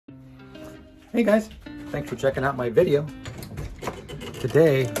Hey guys, thanks for checking out my video.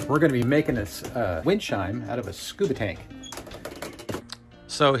 Today we're going to be making a wind chime out of a scuba tank.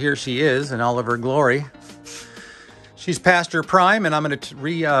 So here she is in all of her glory. She's past her prime, and I'm going to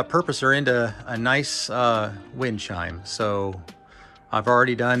repurpose her into a nice wind chime. So I've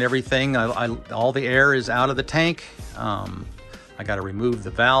already done everything. All the air is out of the tank. I got to remove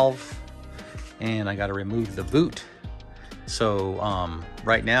the valve, and I got to remove the boot. So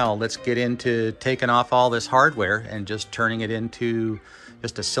right now, let's get into taking off all this hardware and just turning it into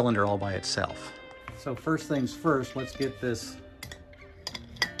just a cylinder all by itself. So first things first, let's get this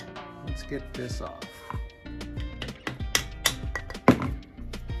off.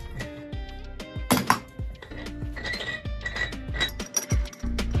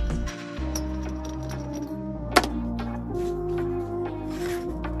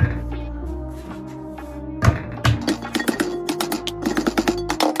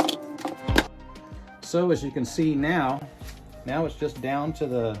 So as you can see now it's just down to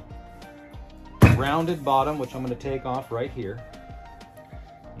the rounded bottom, which I'm going to take off right here.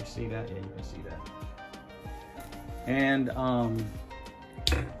 You see that? Yeah, you can see that. And I'll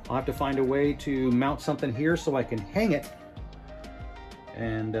have to find a way to mount something here so I can hang it,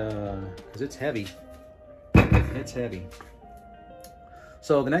 and because it's heavy. It's heavy.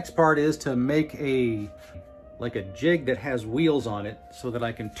 So the next part is to make like a jig that has wheels on it so that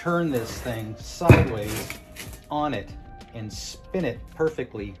I can turn this thing sideways on it and spin it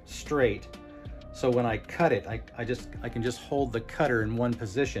perfectly straight. So when I cut it, I can just hold the cutter in one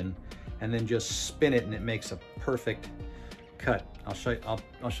position and then just spin it, and it makes a perfect cut. I'll show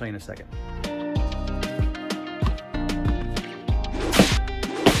you in a second.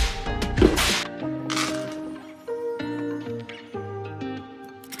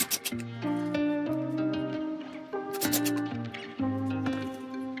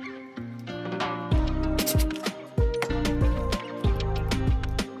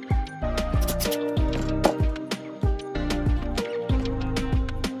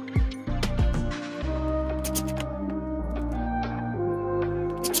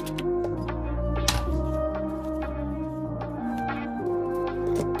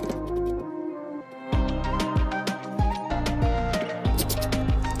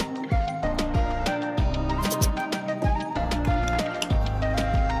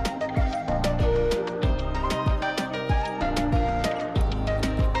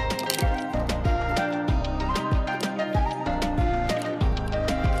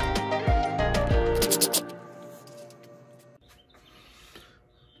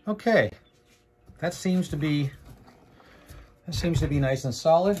 Okay, that seems to be nice and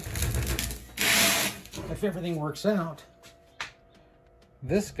solid. If everything works out,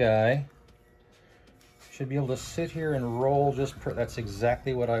 this guy should be able to sit here and roll that's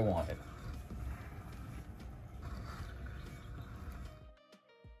exactly what I wanted.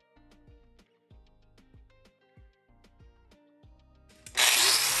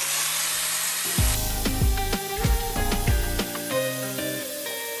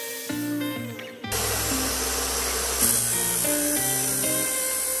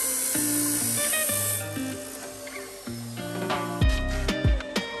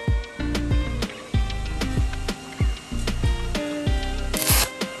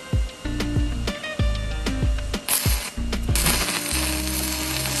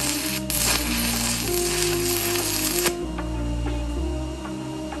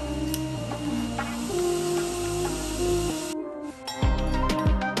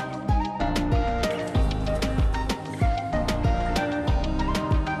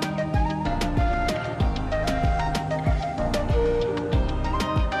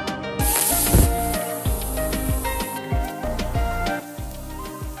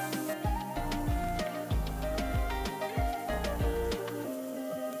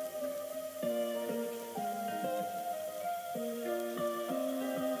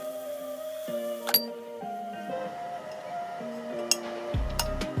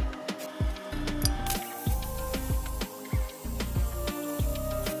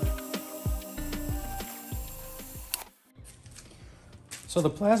 So the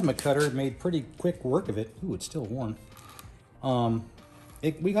plasma cutter made pretty quick work of it. Ooh, it's still warm.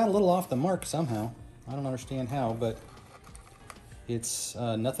 We got a little off the mark somehow. I don't understand how, but it's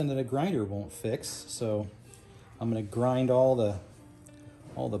nothing that a grinder won't fix. So I'm gonna grind all the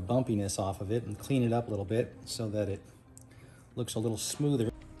bumpiness off of it and clean it up a little bit so that it looks a little smoother.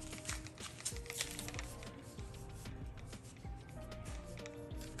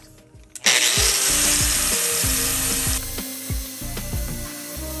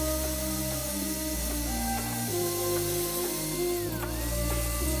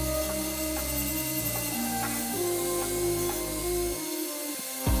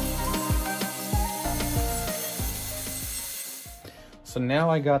 So now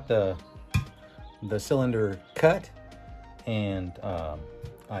I got the cylinder cut, and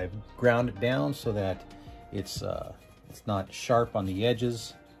I've ground it down so that it's not sharp on the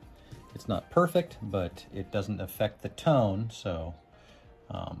edges. It's not perfect, but it doesn't affect the tone, so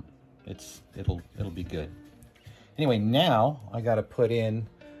it'll be good. Anyway, now I got to put in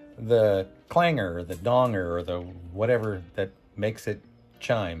the clanger, or the donger, or the whatever that makes it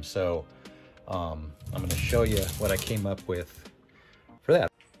chime. So I'm going to show you what I came up with for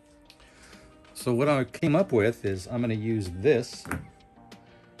that. So what I came up with is I'm going to use this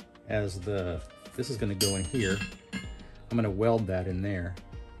as this is going to go in here. I'm going to weld that in there.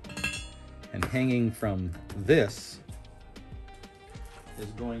 And hanging from this is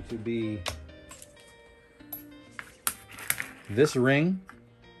going to be this ring.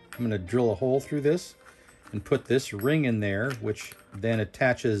 I'm going to drill a hole through this and put this ring in there, which then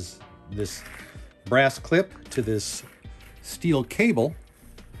attaches this brass clip to this steel cable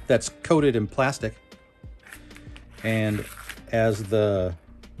that's coated in plastic. And as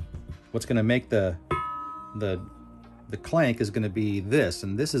what's going to make the clank is going to be this,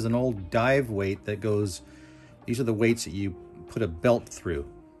 and this is an old dive weight that goes, these are the weights that you put a belt through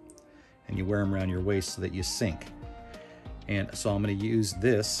and you wear them around your waist so that you sink. And so I'm going to use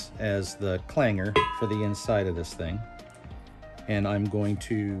this as the clanger for the inside of this thing, and I'm going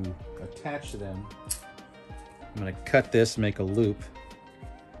to attach them. I'm going to cut this, make a loop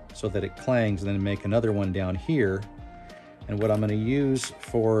so that it clangs, and then make another one down here. And what I'm going to use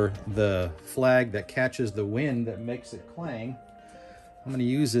for the flag that catches the wind that makes it clang, I'm going to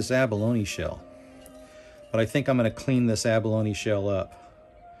use this abalone shell. But I think I'm going to clean this abalone shell up,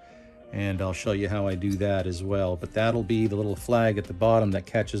 and I'll show you how I do that as well. But that'll be the little flag at the bottom that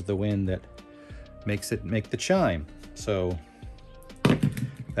catches the wind that makes it make the chime. So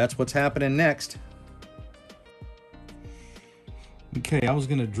that's what's happening next. Okay, I was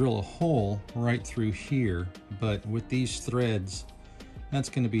going to drill a hole right through here, but with these threads, that's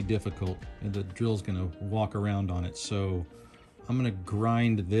going to be difficult, and the drill's going to walk around on it. So I'm going to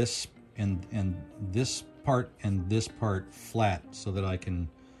grind this and this part and this part flat so that I can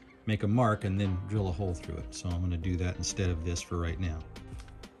make a mark and then drill a hole through it. So I'm going to do that instead of this for right now.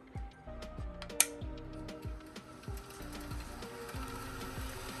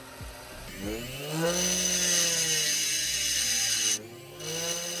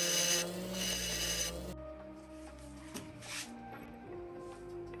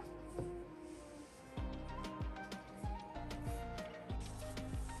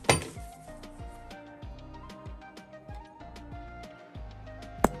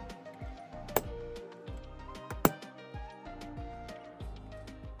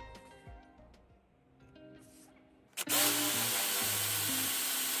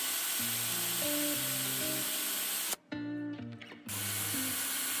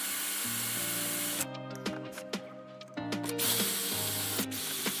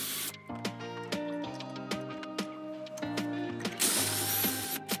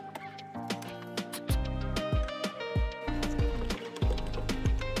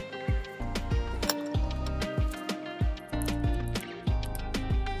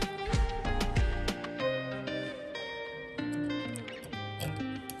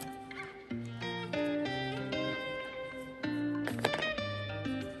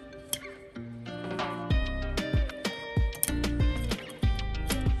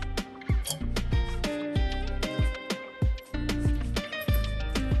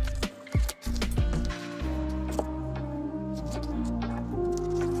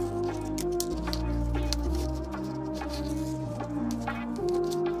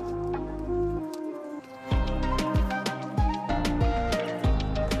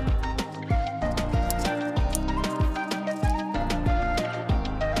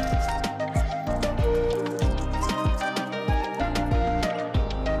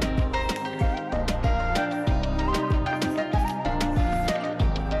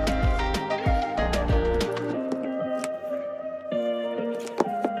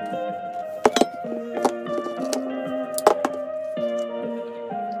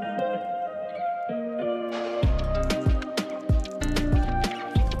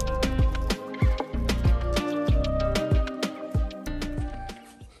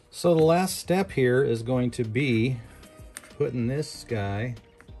 So the last step here is going to be putting this guy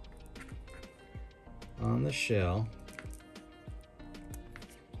on the shell.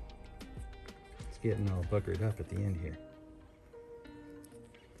 It's getting all buckered up at the end here.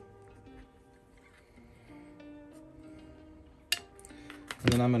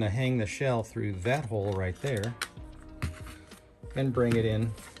 And then I'm going to hang the shell through that hole right there and bring it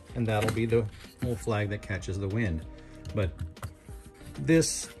in, and that'll be the little flag that catches the wind. But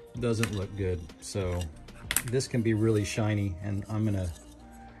This doesn't look good, so this can be really shiny, and I'm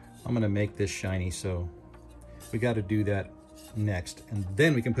gonna make this shiny, so we got to do that next, and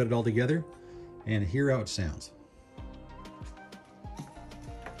then we can put it all together and hear how it sounds.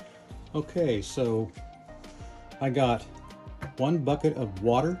 Okay, so I got 1 bucket of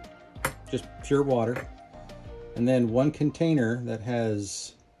water, just pure water, and then 1 container that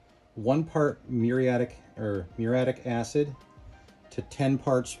has 1 part muriatic acid to 10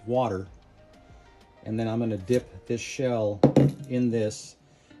 parts water. And then I'm going to dip this shell in this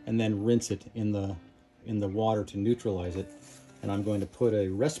and then rinse it in the water to neutralize it. And I'm going to put a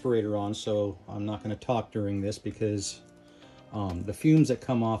respirator on, so I'm not going to talk during this because the fumes that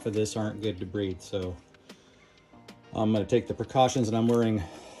come off of this aren't good to breathe. So I'm going to take the precautions, and I'm wearing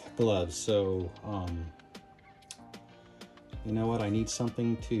gloves. So you know what? I need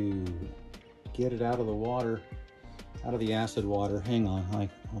something to get it out of the water, out of the acid water. Hang on,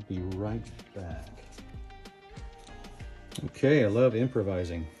 I'll be right back. Okay, I love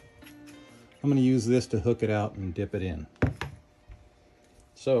improvising. I'm going to use this to hook it out and dip it in.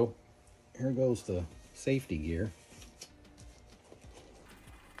 So here goes the safety gear.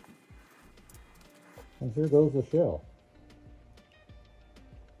 And here goes the shell.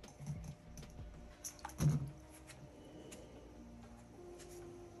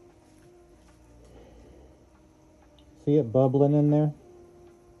 See it bubbling in there?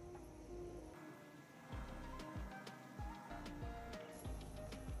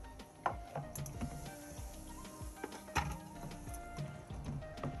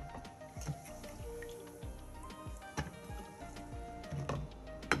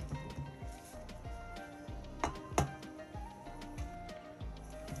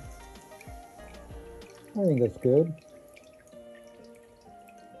 I think that's good.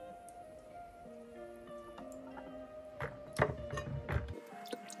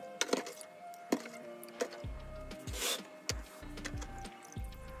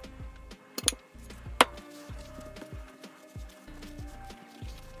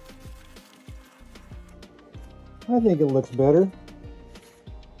 I think it looks better.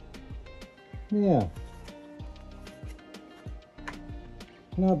 Yeah.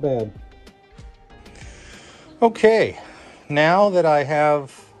 Not bad. Okay, now that I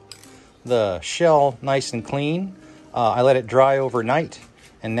have the shell nice and clean, I let it dry overnight,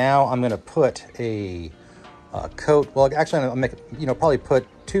 and now I'm going to put a coat. Well, actually, I'm going to probably put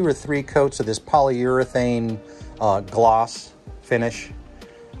 2 or 3 coats of this polyurethane gloss finish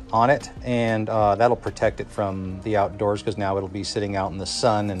on it, and that'll protect it from the outdoors, because now it'll be sitting out in the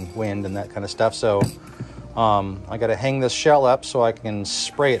sun and wind and that kind of stuff. So I got to hang this shell up so I can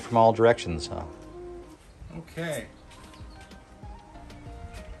spray it from all directions. Okay,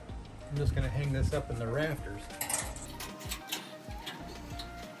 I'm just going to hang this up in the rafters.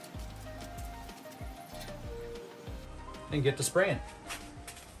 And get to spraying.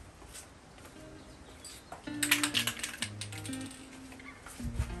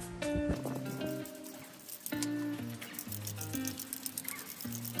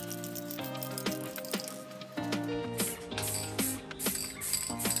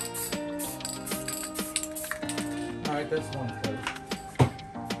 All right, that's one coat.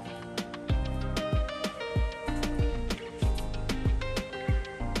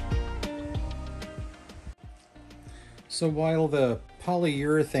 So while the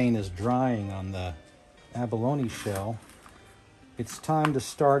polyurethane is drying on the abalone shell, it's time to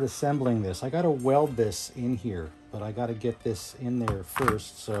start assembling this. I got to weld this in here, but I got to get this in there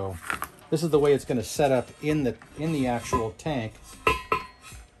first. So this is the way it's going to set up in the actual tank,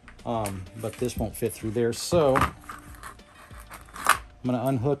 but this won't fit through there. So I'm going to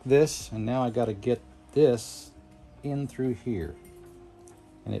unhook this, and now I got to get this in through here,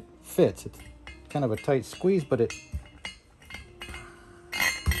 and it fits. It's kind of a tight squeeze, but it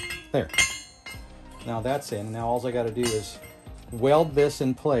there. Now that's in. Now all I got to do is weld this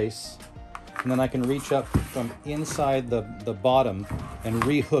in place, and then I can reach up from inside the bottom and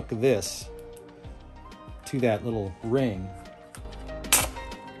rehook this to that little ring.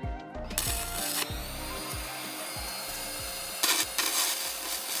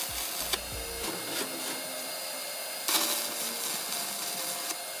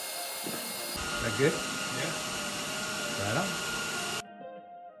 Is that good? Yeah. Right on.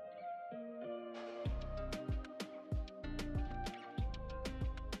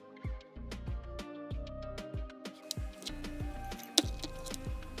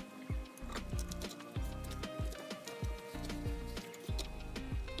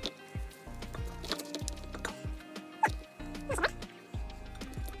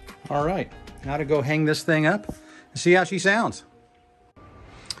 All right, now to go hang this thing up and see how she sounds.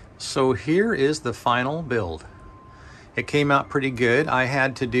 So here is the final build. It came out pretty good. I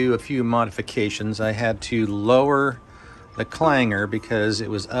had to do a few modifications. I had to lower the clanger because it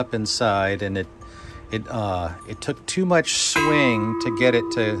was up inside, and it took too much swing to get it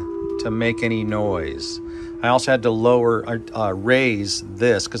to make any noise. I also had to raise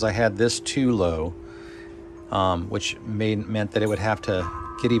this because I had this too low, which meant that it would have to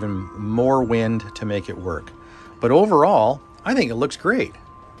get even more wind to make it work. But overall, I think it looks great.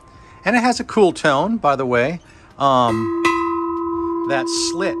 And it has a cool tone, by the way. That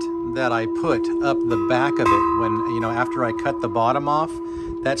slit that I put up the back of it when, after I cut the bottom off,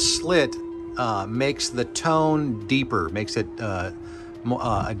 that slit makes the tone deeper, makes it a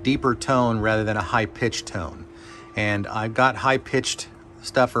deeper tone rather than a high-pitched tone. And I've got high-pitched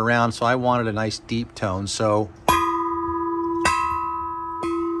stuff around, so I wanted a nice deep tone. So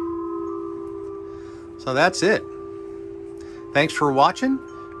that's it. Thanks for watching.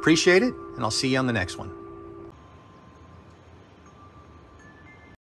 Appreciate it, and I'll see you on the next one.